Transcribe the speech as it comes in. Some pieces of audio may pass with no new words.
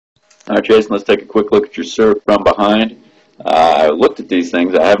All right, Jason, let's take a quick look at your serve from behind. I looked at these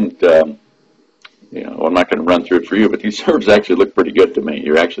things. I haven't, I'm not going to run through it for you, but these serves actually look pretty good to me.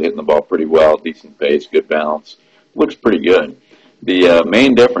 You're actually hitting the ball pretty well, decent pace, good balance. Looks pretty good. The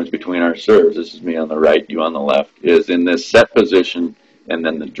main difference between our serves, this is me on the right, you on the left, is in this set position and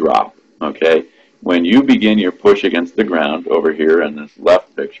then the drop, okay? When you begin your push against the ground over here in this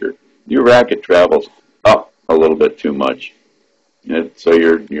left picture, your racket travels up a little bit too much. So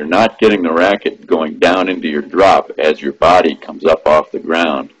you're not getting the racket going down into your drop as your body comes up off the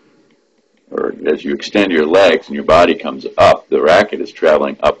ground. Or as you extend your legs and your body comes up, the racket is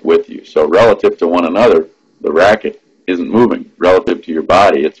traveling up with you. So relative to one another, the racket isn't moving. Relative to your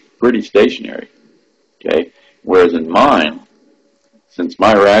body, it's pretty stationary. Okay? Whereas in mine, since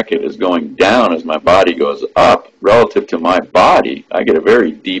my racket is going down as my body goes up, relative to my body, I get a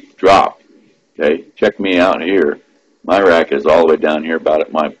very deep drop. Okay? Check me out here. My racket is all the way down here about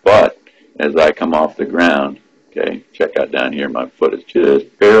at my butt as I come off the ground. Okay, check out down here. My foot is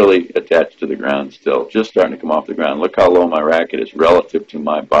just barely attached to the ground still, just starting to come off the ground. Look how low my racket is relative to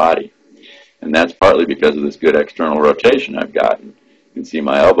my body. And that's partly because of this good external rotation I've gotten. You can see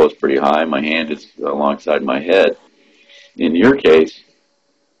my elbow's pretty high. My hand is alongside my head. In your case,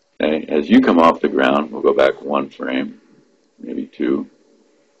 okay, as you come off the ground, we'll go back one frame, maybe two.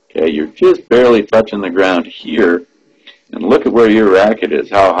 Okay, you're just barely touching the ground here. And look at where your racket is,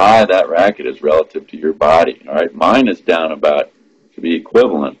 how high that racket is relative to your body. All right, mine is down about, to be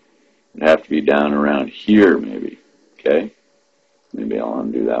equivalent, it'd have to be down around here maybe, okay? Maybe I'll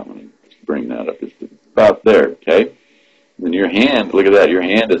undo that one and bring that up just about there, okay? And your hand, look at that, your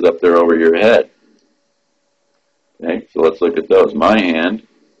hand is up there over your head. Okay, so let's look at those. My hand,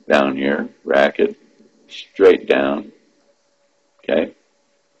 down here, racket, straight down, okay?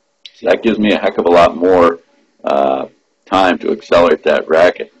 So that gives me a heck of a lot more time to accelerate that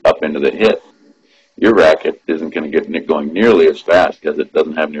racket up into the hit. Your racket isn't going to get going nearly as fast because it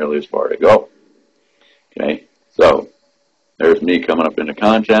doesn't have nearly as far to go. Okay, so there's me coming up into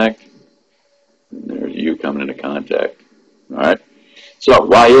contact, and there's you coming into contact. All right. So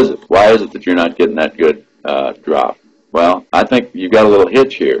why is it? Why is it that you're not getting that good drop? Well, I think you've got a little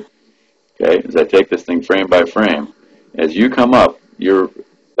hitch here. Okay, as I take this thing frame by frame, as you come up, your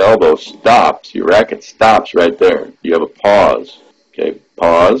elbow stops, your racket stops right there. You have a pause. Okay,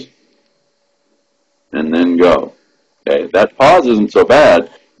 pause, and then go. Okay, that pause isn't so bad,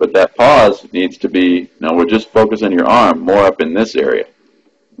 but that pause needs to be, now we're just focusing your arm more up in this area,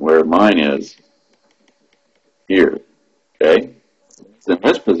 where mine is here. Okay, so in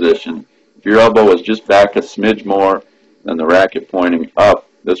this position, if your elbow was just back a smidge more than the racket pointing up,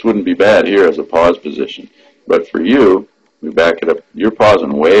 this wouldn't be bad here as a pause position. But for you, we back it up. You're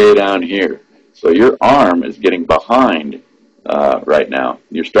pausing way down here. So your arm is getting behind right now.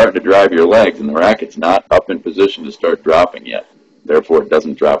 You're starting to drive your legs, and the racket's not up in position to start dropping yet. Therefore, it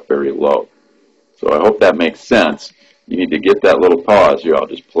doesn't drop very low. So I hope that makes sense. You need to get that little pause. Here, I'll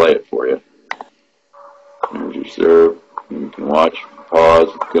just play it for you. There's your serve. You can watch. Pause,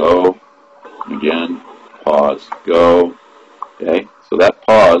 go. Again, pause, go. Okay? So that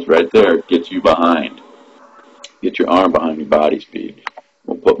pause right there gets you behind. Get your arm behind your body speed.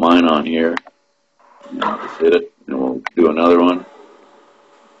 We'll put mine on here. And I'll just hit it, and we'll do another one.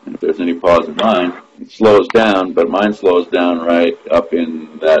 And if there's any pause in mine, it slows down, but mine slows down right up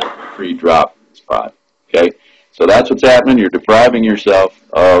in that pre-drop spot. Okay? So that's what's happening. You're depriving yourself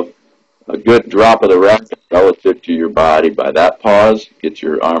of a good drop of the racket relative to your body. By that pause, get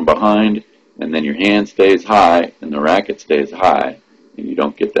your arm behind, and then your hand stays high, and the racket stays high. And you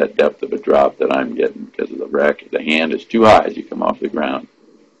don't get that depth of a drop that I'm getting because of the racket. The hand is too high as you come off the ground.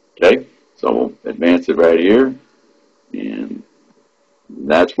 Okay, so we'll advance it right here, and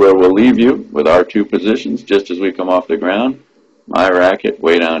that's where we'll leave you with our two positions just as we come off the ground. My racket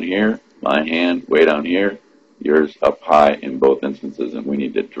way down here, my hand way down here, yours up high in both instances, and we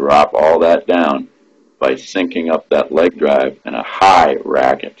need to drop all that down by syncing up that leg drive and a high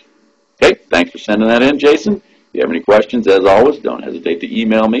racket. Okay, thanks for sending that in, Jason. If you have any questions, as always, don't hesitate to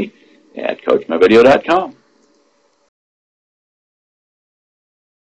email me at coachmyvideo.com.